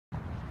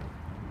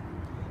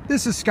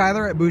This is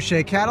Skylar at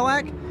Boucher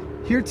Cadillac.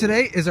 Here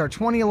today is our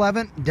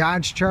 2011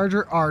 Dodge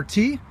Charger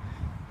RT.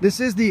 This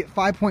is the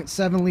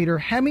 5.7 liter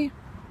Hemi.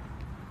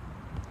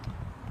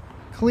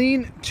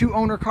 Clean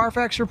 2-owner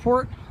Carfax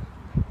report.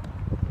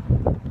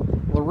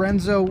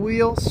 Lorenzo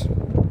wheels.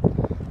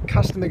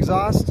 Custom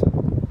exhaust.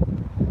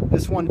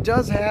 This one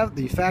does have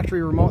the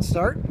factory remote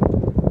start.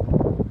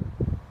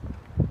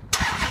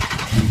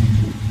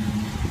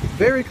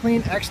 Very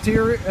clean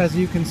exterior, as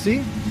you can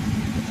see.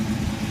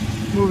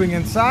 Moving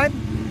inside,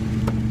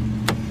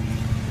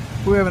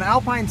 we have an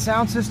Alpine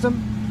sound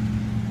system,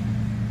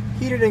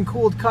 heated and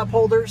cooled cup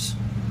holders,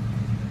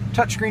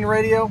 touchscreen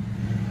radio,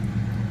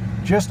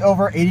 just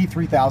over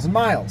 83,000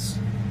 miles,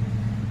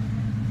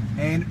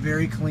 and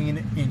very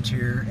clean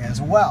interior as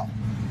well.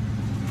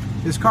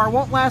 This car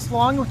won't last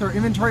long with our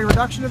inventory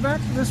reduction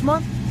event this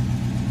month.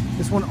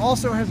 This one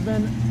also has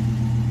been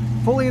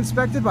fully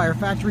inspected by our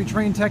factory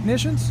trained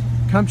technicians.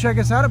 Come check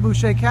us out at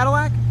Boucher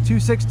Cadillac,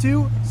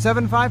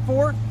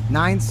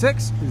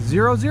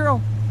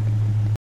 262-754-9600.